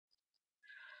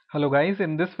Hello guys,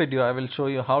 in this video I will show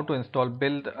you how to install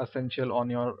Build Essential on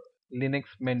your Linux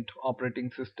Mint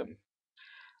operating system.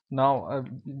 Now,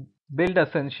 Build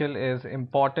Essential is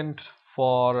important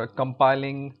for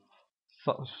compiling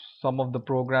so, some of the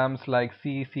programs like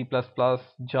C, C++,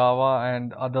 Java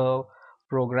and other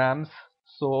programs.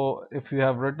 So if you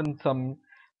have written some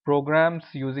programs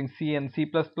using C and C++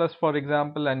 for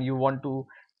example, and you want to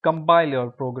compile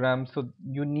your program, so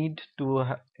you need to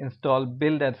install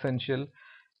Build Essential.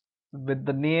 With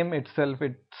the name itself,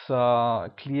 it's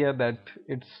clear that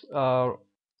it's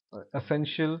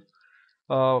essential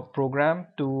program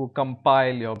to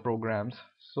compile your programs.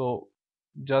 So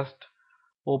just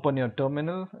open your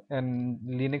terminal in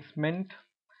Linux Mint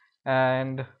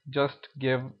and just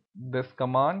give this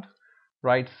command: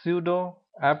 write sudo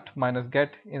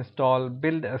apt-get install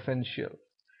build essential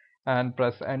and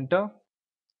press enter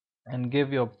and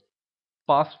give your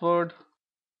password,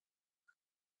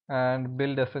 and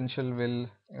build essential will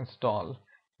install.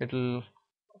 It will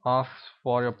ask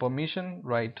for your permission,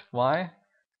 write Y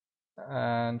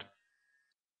and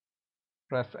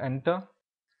press enter.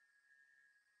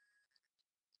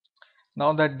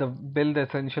 Now that the build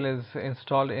essential is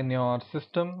installed in your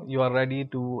system, you are ready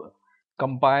to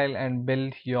compile and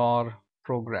build your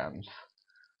programs.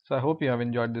 So I hope you have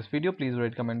enjoyed this video. Please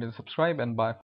rate, comment and subscribe, and bye.